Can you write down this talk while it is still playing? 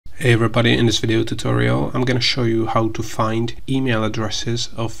Hey everybody, in this video tutorial I'm going to show you how to find email addresses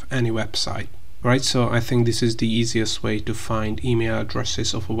of any website. Right, so I think this is the easiest way to find email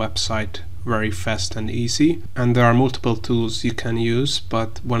addresses of a website, very fast and easy. And there are multiple tools you can use,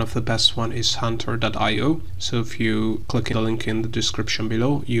 but one of the best one is hunter.io. So if you click the link in the description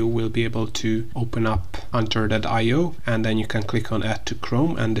below, you will be able to open up hunter.io, and then you can click on add to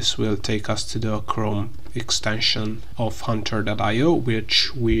Chrome, and this will take us to the Chrome extension of hunter.io,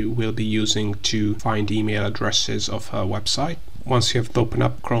 which we will be using to find email addresses of a website. Once you have opened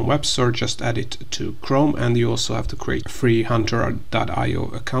up Chrome Web Store, just add it to Chrome, and you also have to create a free hunter.io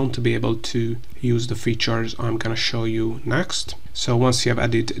account to be able to use the features I'm going to show you next. So once you have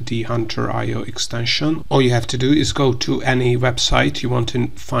added the hunter.io extension, all you have to do is go to any website you want to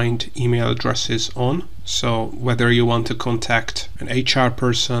find email addresses on. So whether you want to contact an HR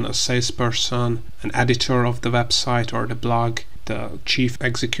person, a salesperson, an editor of the website or the blog, the chief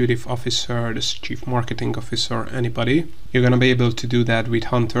executive officer, the chief marketing officer, anybody, you're going to be able to do that with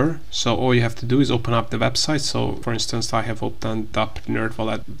Hunter. So all you have to do is open up the website. So for instance, I have opened up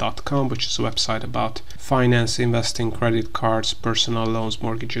nerdwallet.com, which is a website about finance, investing, credit cards, personal loans,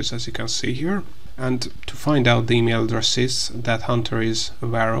 mortgages, as you can see here. And to find out the email addresses that Hunter is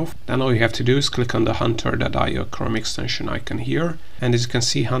aware of, then all you have to do is click on the hunter.io Chrome extension icon here. And as you can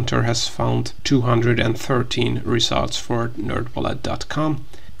see, Hunter has found 213 results for nerdwallet.com,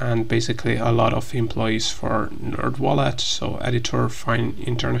 and basically a lot of employees for NerdWallet. So editor,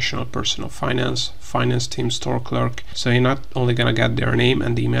 international person of finance, finance team, store clerk. So you're not only gonna get their name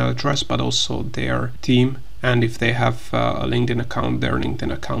and email address, but also their team, and if they have a LinkedIn account, their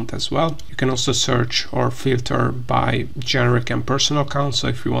LinkedIn account as well. You can also search or filter by generic and personal accounts. So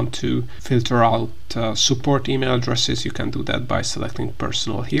if you want to filter out support email addresses, you can do that by selecting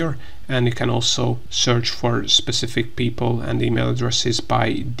personal here. And you can also search for specific people and email addresses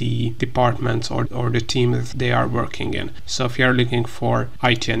by the department or the team that they are working in. So if you are looking for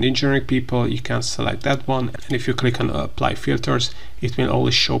IT and engineering people, you can select that one. And if you click on apply filters, it will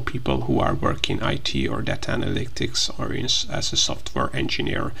only show people who are working IT or data analytics or as a software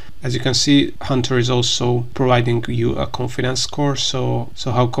engineer. As you can see, Hunter is also providing you a confidence score. So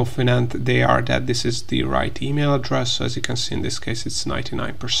how confident they are that this is the right email address. So as you can see, in this case, it's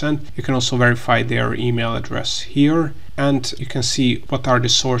 99%. You can also verify their email address here, and you can see what are the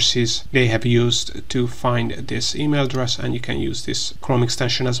sources they have used to find this email address, and you can use this Chrome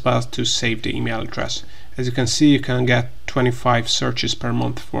extension as well to save the email address. As you can see, you can get 25 searches per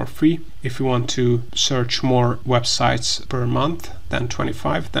month for free. If you want to search more websites per month than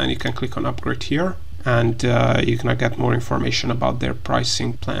 25, then you can click on upgrade here, and you can get more information about their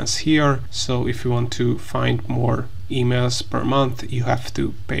pricing plans here. So if you want to find more emails per month, you have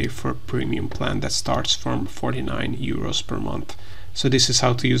to pay for a premium plan that starts from 49 euros per month. So this is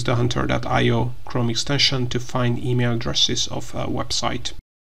how to use the hunter.io Chrome extension to find email addresses of a website.